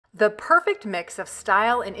The perfect mix of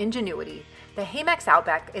style and ingenuity, the Hamax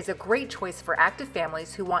Outback is a great choice for active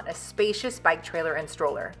families who want a spacious bike trailer and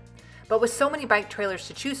stroller. But with so many bike trailers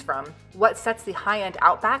to choose from, what sets the high-end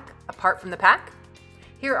Outback apart from the pack?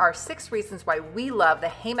 Here are 6 reasons why we love the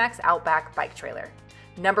Hamax Outback bike trailer.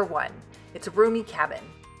 Number 1, its roomy cabin.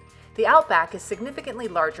 The Outback is significantly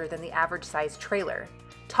larger than the average size trailer.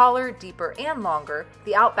 Taller, deeper, and longer,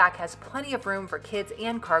 the Outback has plenty of room for kids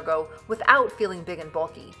and cargo without feeling big and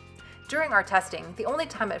bulky. During our testing, the only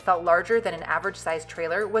time it felt larger than an average-sized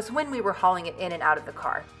trailer was when we were hauling it in and out of the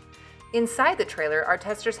car. Inside the trailer, our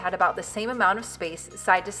testers had about the same amount of space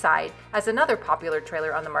side to side as another popular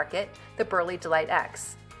trailer on the market, the Burley Delight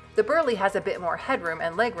X. The Burley has a bit more headroom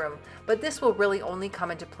and legroom, but this will really only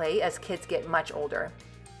come into play as kids get much older.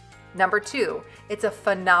 Number 2, it's a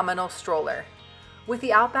phenomenal stroller. With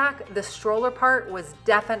the Outback, the stroller part was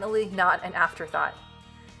definitely not an afterthought.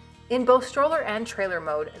 In both stroller and trailer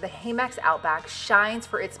mode, the Hamax Outback shines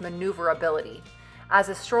for its maneuverability. As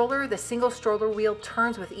a stroller, the single stroller wheel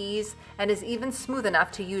turns with ease and is even smooth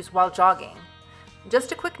enough to use while jogging.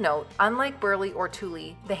 Just a quick note, unlike Burley or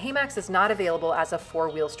Thule, the Hamax is not available as a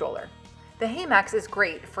 4-wheel stroller. The Hamax is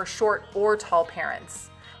great for short or tall parents.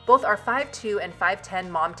 Both our 5'2" and 5'10"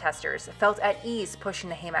 mom testers felt at ease pushing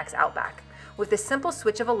the Hamax Outback. With the simple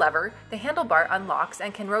switch of a lever, the handlebar unlocks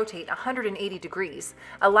and can rotate 180 degrees,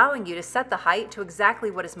 allowing you to set the height to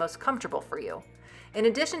exactly what is most comfortable for you. In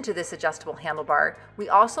addition to this adjustable handlebar, we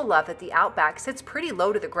also love that the Outback sits pretty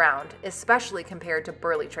low to the ground, especially compared to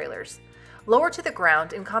Burley trailers. Lower to the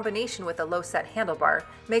ground in combination with a low-set handlebar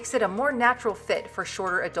makes it a more natural fit for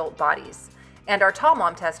shorter adult bodies. And our tall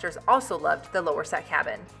mom testers also loved the lower set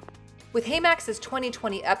cabin. With Hamax's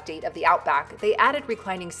 2020 update of the Outback, they added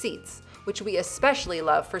reclining seats, which we especially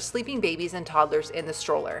love for sleeping babies and toddlers in the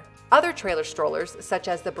stroller. Other trailer strollers, such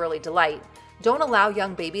as the Burley Delight, don't allow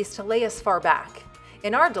young babies to lay as far back.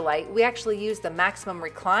 In our Delight, we actually use the maximum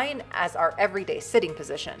recline as our everyday sitting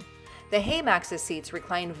position. The Hamax's seats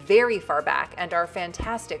recline very far back and are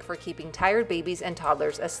fantastic for keeping tired babies and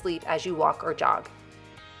toddlers asleep as you walk or jog.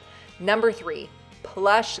 Number 3,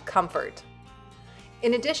 plush comfort.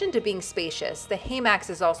 In addition to being spacious, the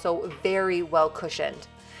Hamax is also very well cushioned.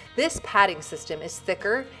 This padding system is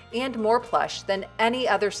thicker and more plush than any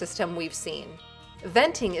other system we've seen.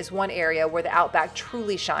 Venting is one area where the Outback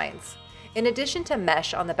truly shines. In addition to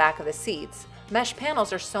mesh on the back of the seats, mesh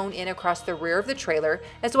panels are sewn in across the rear of the trailer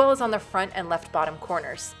as well as on the front and left bottom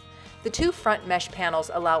corners. The 2 front mesh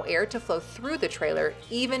panels allow air to flow through the trailer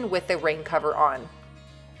even with the rain cover on.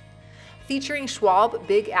 Featuring Schwalbe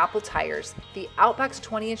Big Apple tires, the Outback's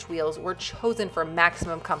 20-inch wheels were chosen for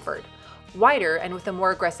maximum comfort. Wider and with a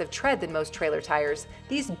more aggressive tread than most trailer tires,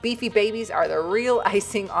 these beefy babies are the real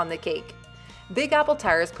icing on the cake. Big Apple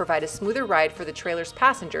tires provide a smoother ride for the trailer's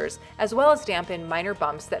passengers, as well as dampen minor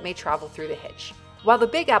bumps that may travel through the hitch. While the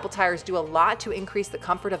Big Apple tires do a lot to increase the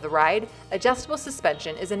comfort of the ride, adjustable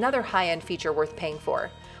suspension is another high-end feature worth paying for.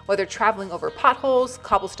 Whether traveling over potholes,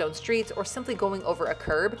 cobblestone streets, or simply going over a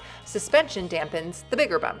curb, suspension dampens the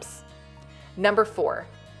bigger bumps. Number 4.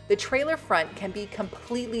 The trailer front can be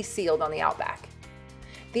completely sealed on the Outback.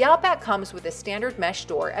 The Outback comes with a standard mesh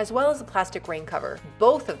door as well as a plastic rain cover.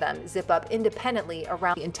 Both of them zip up independently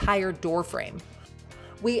around the entire door frame.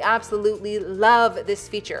 We absolutely love this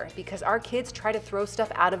feature because our kids try to throw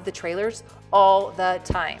stuff out of the trailers all the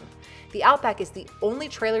time. The Outback is the only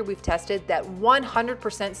trailer we've tested that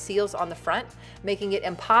 100% seals on the front, making it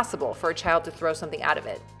impossible for a child to throw something out of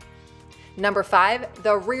it. Number 5,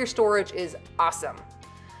 the rear storage is awesome.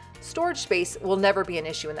 Storage space will never be an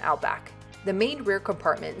issue in the Outback. The main rear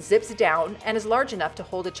compartment zips down and is large enough to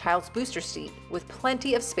hold a child's booster seat with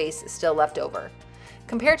plenty of space still left over.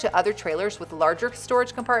 Compared to other trailers with larger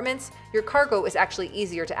storage compartments, your cargo is actually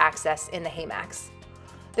easier to access in the Hamax.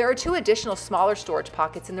 There are 2 additional smaller storage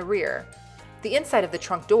pockets in the rear. The inside of the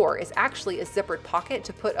trunk door is actually a zippered pocket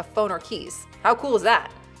to put a phone or keys. How cool is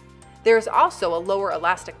that? There is also a lower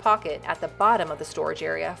elastic pocket at the bottom of the storage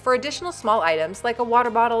area for additional small items like a water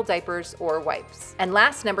bottle, diapers, or wipes. And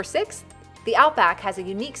last, number 6, the Outback has a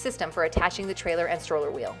unique system for attaching the trailer and stroller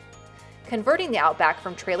wheel. Converting the Outback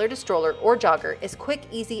from trailer to stroller or jogger is quick,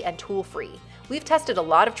 easy, and tool-free. We've tested a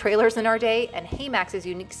lot of trailers in our day, and Hamax's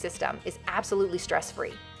unique system is absolutely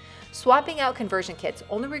stress-free. Swapping out conversion kits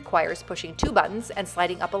only requires pushing 2 buttons and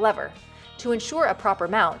sliding up a lever. To ensure a proper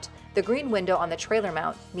mount, the green window on the trailer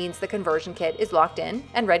mount means the conversion kit is locked in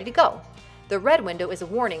and ready to go. The red window is a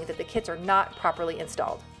warning that the kits are not properly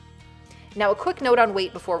installed. Now, a quick note on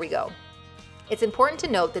weight before we go. It's important to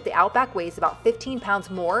note that the Outback weighs about 15 pounds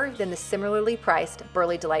more than the similarly priced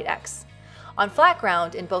Burley Delight X. On flat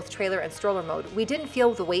ground in both trailer and stroller mode, we didn't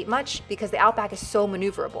feel the weight much because the Outback is so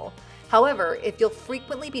maneuverable. However, if you'll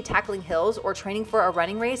frequently be tackling hills or training for a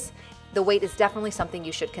running race, the weight is definitely something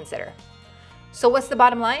you should consider. So what's the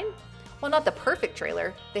bottom line? While not the perfect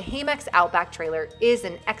trailer, the Hamax Outback trailer is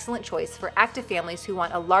an excellent choice for active families who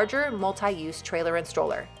want a larger, multi-use trailer and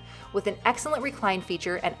stroller. With an excellent recline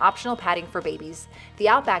feature and optional padding for babies, the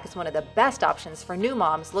Outback is one of the best options for new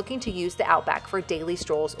moms looking to use the Outback for daily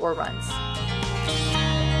strolls or runs.